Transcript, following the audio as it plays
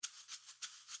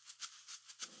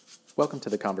Welcome to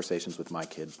the Conversations with My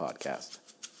Kid podcast.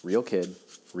 Real kid,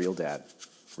 real dad,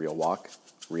 real walk,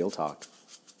 real talk,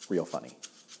 real funny.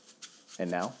 And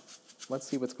now, let's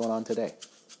see what's going on today.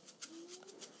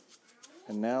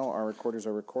 And now our recorders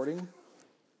are recording,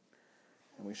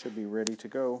 and we should be ready to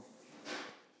go.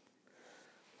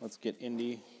 Let's get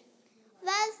Indy.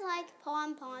 There's like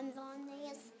pom-poms on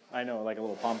these. I know, like a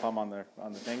little pom-pom on the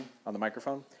thing, on the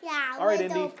microphone. Yeah, all right,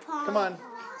 little Indy, pom-pom. come on.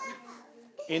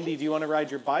 Indy, do you want to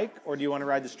ride your bike or do you want to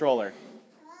ride the stroller?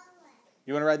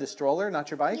 You want to ride the stroller,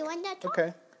 not your bike? You want to talk? Okay.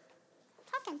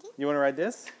 Talk, Auntie. You want to ride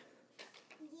this?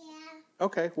 Yeah.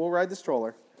 Okay, we'll ride the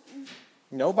stroller.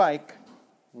 No bike.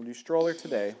 We'll do stroller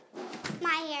today. My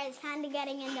hair is kind of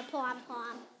getting in the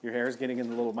pom-pom. Your hair is getting in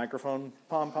the little microphone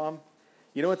pom-pom.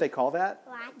 You know what they call that?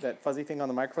 What? That fuzzy thing on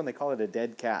the microphone? They call it a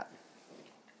dead cat.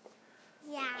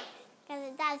 Yeah, because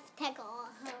it does tickle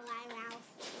my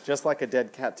mouth. Just like a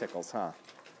dead cat tickles, huh?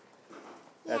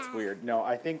 That's Yeah. weird. No,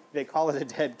 I think they call it a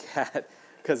dead cat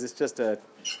because it's just a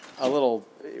little,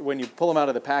 when you pull them out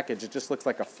of the package, it just looks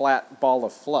like a flat ball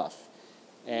of fluff.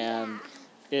 And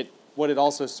what it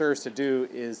also serves to do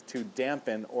is to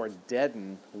dampen or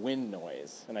deaden wind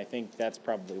noise. And I think that's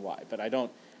probably why. But I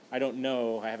don't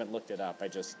know. I haven't looked it up. I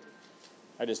just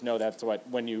know that's what,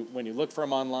 when you look for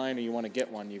them online or you want to get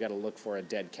one, you got to look for a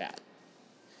dead cat.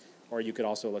 Or you could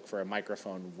also look for a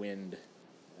microphone wind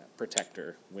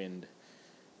protector, wind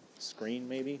screen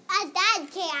maybe. A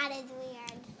dead cat is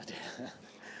weird.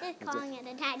 Just calling it a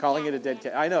dead cat. Calling it a is dead weird.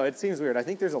 cat. I know, it seems weird. I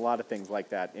think there's a lot of things like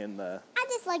that in the... I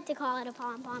just like to call it a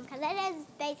pom-pom because it is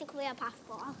basically a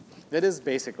puffball. That is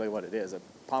basically what it is. A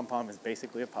pom-pom is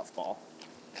basically a puffball.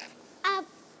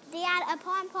 Dad, a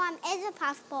pom-pom is a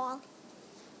puffball.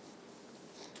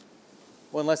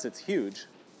 Well, unless it's huge.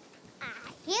 A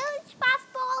huge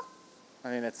puffball? I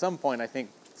mean, at some point, I think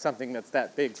something that's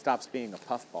that big stops being a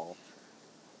puffball.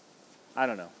 I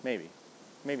don't know. Maybe.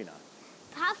 Maybe not.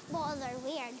 Puffballs are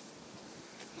weird.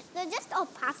 They're just all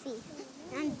puffy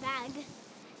and vague.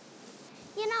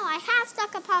 You know, I have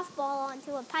stuck a puffball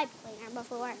onto a pipe cleaner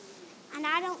before, and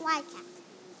I don't like it.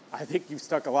 I think you've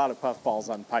stuck a lot of puffballs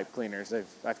on pipe cleaners.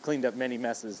 I've cleaned up many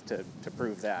messes to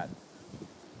prove that.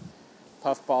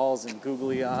 Puffballs and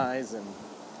googly eyes and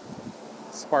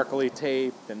sparkly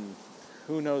tape and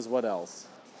who knows what else.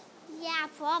 Yeah,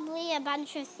 probably a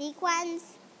bunch of sequins.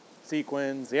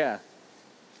 Sequins, yeah.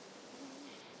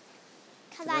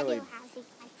 Because Really? I do have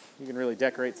sequins. You can really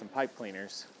decorate some pipe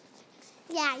cleaners.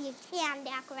 Yeah, you can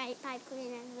decorate pipe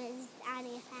cleaners with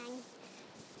anything.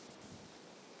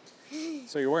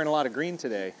 So you're wearing a lot of green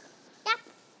today. Yep,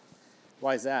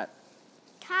 Why is that?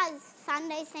 because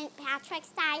Sunday's St. Patrick's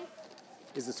Day.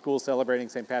 Is the school celebrating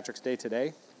St. Patrick's Day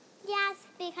today? Yes,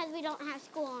 because we don't have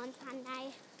school on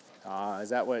Sunday. Is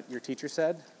that what your teacher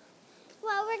said?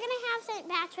 Well, we're going to have St.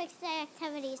 Patrick's Day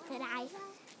activities today.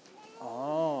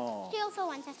 Oh. She also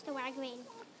wants us to wear green.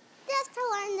 Just to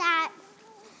learn that,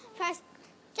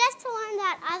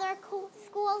 other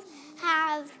schools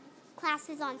have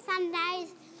classes on Sundays,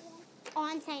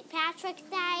 on St. Patrick's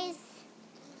Days.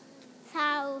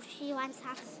 So she wants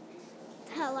us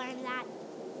to learn that,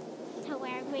 to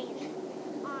wear green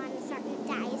on certain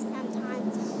days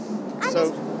sometimes.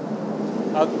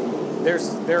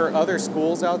 There are other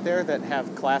schools out there that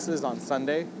have classes on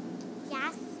Sunday?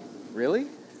 Yes, Really?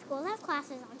 schools have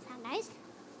classes on Sundays.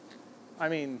 I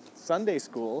mean, Sunday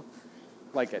school,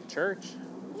 like at church.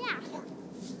 Yeah.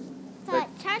 So But-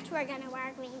 at church we're going to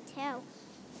wear green too.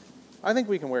 I think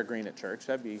we can wear green at church.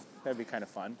 That'd be kind of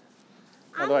fun.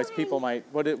 I'm Otherwise, wearing- people might.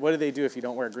 What do they do if you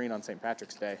don't wear green on St.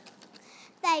 Patrick's Day?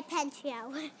 They pinch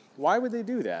you. Why would they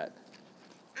do that?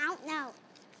 I don't know.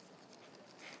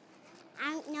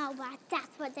 But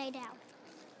that's what they do.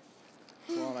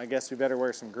 Well, I guess we better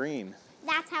wear some green.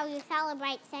 That's how you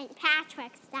celebrate St.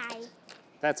 Patrick's Day.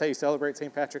 That's how you celebrate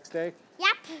St. Patrick's Day?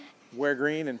 Yep. Wear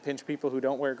green and pinch people who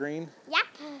don't wear green? Yep.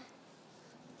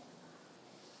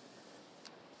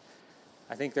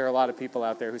 I think there are a lot of people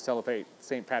out there who celebrate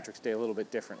St. Patrick's Day a little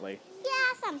bit differently. Yeah,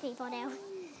 some people do.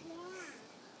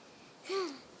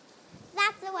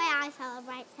 That's the way I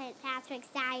celebrate St. Patrick's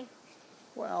Day.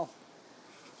 Well,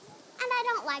 And I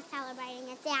don't like celebrating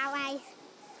it that way.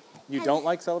 you don't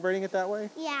like celebrating it that way?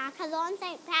 Yeah, because on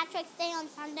St. Patrick's Day on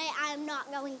Sunday, I'm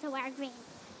not going to wear green.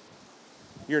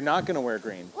 You're not going to wear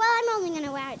green. Well, I'm only going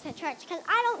to wear it to church because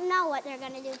I don't know what they're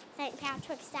going to do for St.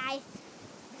 Patrick's Day.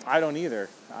 I don't either.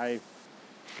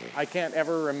 I can't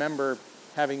ever remember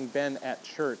having been at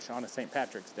church on a St.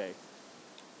 Patrick's Day.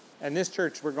 And this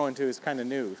church we're going to is kind of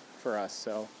new for us,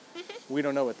 so we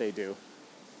don't know what they do.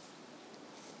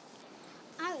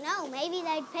 I don't know. Maybe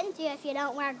they'd pinch you if you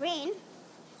don't wear green.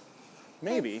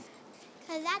 Maybe.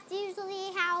 Because that's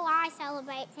usually how I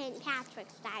celebrate St.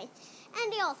 Patrick's Day.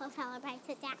 And he also celebrates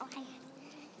it that way.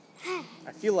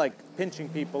 I feel like pinching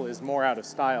people is more out of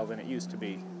style than it used to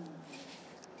be.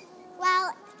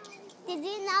 Well, did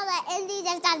you know that Indy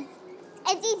just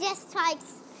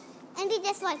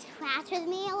like scratches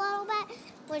me a little bit,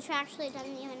 which actually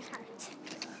doesn't even hurt.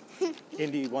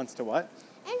 Indy wants to what?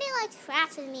 Indy like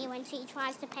scratches me when she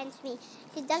tries to pinch me.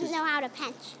 She doesn't know how to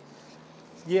pinch.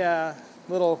 Yeah,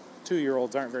 little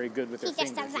 2-year-olds aren't very good with their She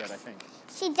just fingers does yet, I this. think.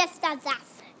 She just does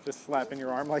this. Just slapping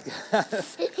your arm like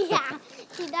that. Yeah,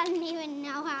 she doesn't even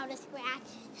know how to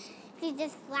scratch. She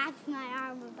just slaps my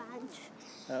arm a bunch.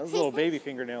 Those little baby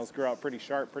fingernails grow out pretty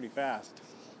sharp pretty fast.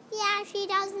 Yeah, she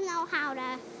doesn't know how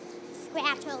to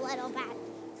scratch a little bit.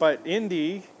 But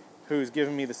Indy, who's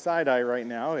giving me the side eye right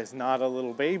now, is not a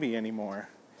little baby anymore,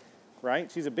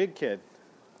 right? She's a big kid.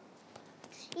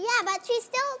 Yeah, but she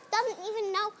still doesn't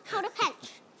even know how to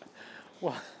pinch.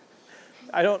 Well,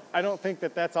 I don't think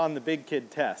that that's on the big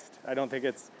kid test. I don't think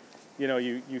it's,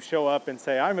 you show up and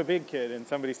say, I'm a big kid, and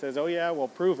somebody says, oh yeah, well,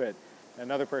 prove it.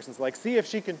 Another person's like, see if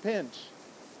she can pinch.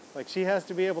 Like, she has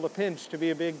to be able to pinch to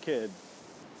be a big kid.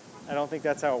 I don't think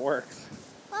that's how it works.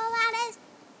 Well, that is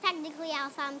technically how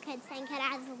some kids think it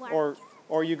has worked.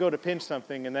 Or you go to pinch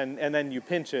something, and then you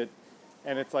pinch it,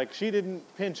 and it's like, she didn't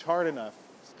pinch hard enough.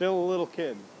 Still a little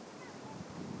kid.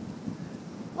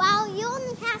 Well, you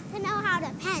only have to know how to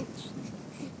pinch.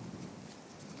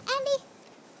 Andy,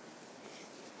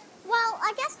 well,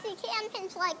 I guess she can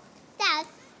pinch like this,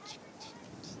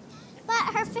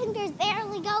 but her fingers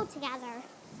barely go together.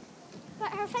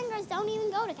 But her fingers don't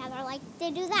even go together, like they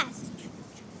do this.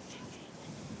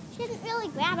 She didn't really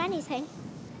grab anything.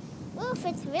 Oof,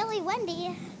 it's really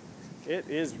windy. It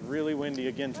is really windy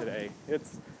again today.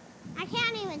 I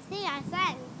can't even see a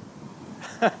thing.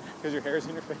 Because your hair's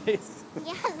in your face?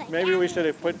 Yes, I Maybe we can't should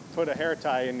have put a hair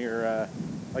tie in your,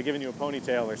 like giving you a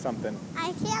ponytail or something.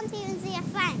 I can't even see a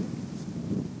thing.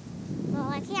 Well,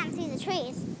 I can't see the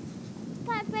trees.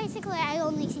 But basically, I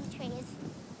only see trees.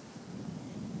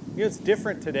 It's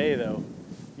different today, though.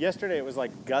 Yesterday it was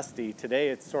like gusty. Today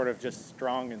it's sort of just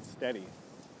strong and steady.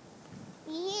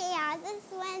 Yeah, this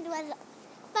wind was...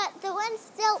 But the wind's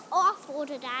still awful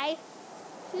today.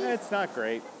 It's not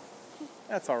great.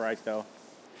 That's all right, though.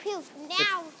 Phew,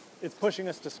 now... It's pushing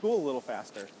us to school a little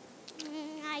faster.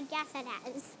 I guess it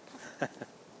is.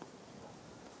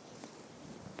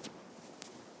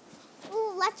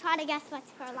 Ooh, let's try to guess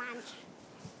what's for lunch.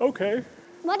 Okay.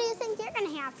 What do you think you're going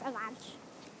to have for lunch?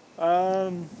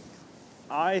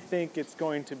 I think it's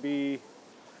going to be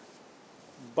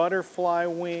butterfly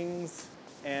wings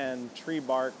and tree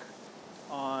bark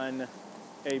on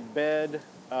a bed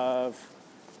of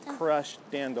crushed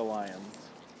dandelions.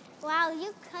 Well,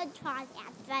 you could try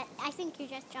that, but I think you're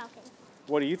just joking.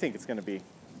 What do you think it's going to be?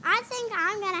 I think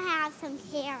I'm going to have some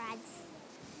carrots.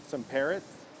 Some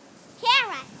parrots?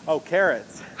 Carrots! Oh,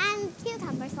 carrots. And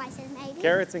cucumber slices, maybe.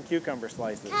 Carrots and cucumber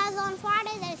slices. Because on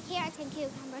Friday there's carrots and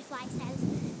cucumber slices.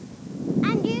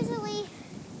 And usually,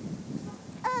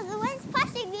 the wind's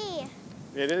pushing me.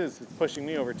 It is. It's pushing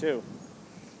me over, too.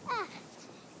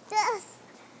 Just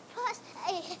push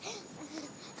me.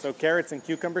 So carrots and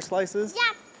cucumber slices?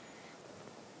 Yep.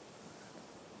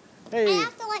 Hey. I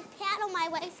have to paddle my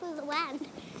way through the wind.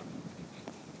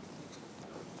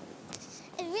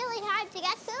 It's really hard to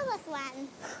get through this wind.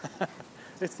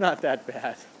 It's not that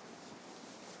bad.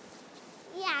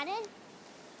 Yeah, it is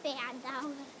bad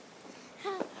though.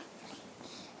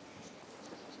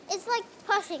 It's like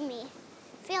pushing me.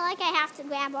 I feel like I have to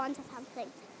grab onto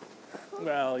something.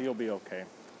 Well, you'll be okay.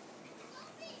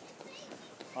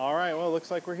 All right, well,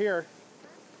 looks like we're here.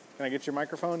 Can I get your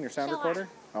microphone, your sound Sure. recorder?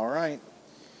 All right.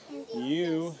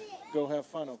 You go have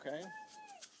fun, okay?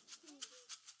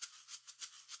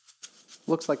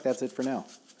 Looks like that's it for now.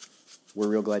 We're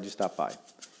real glad you stopped by.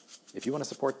 If you want to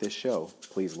support this show,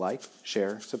 please like,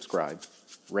 share, subscribe,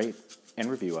 rate,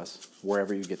 and review us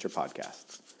wherever you get your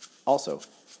podcasts. Also,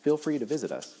 feel free to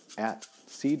visit us at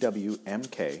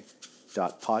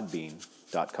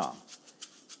cwmk.podbean.com.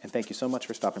 And thank you so much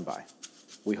for stopping by.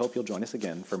 We hope you'll join us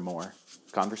again for more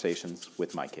Conversations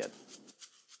with My Kid.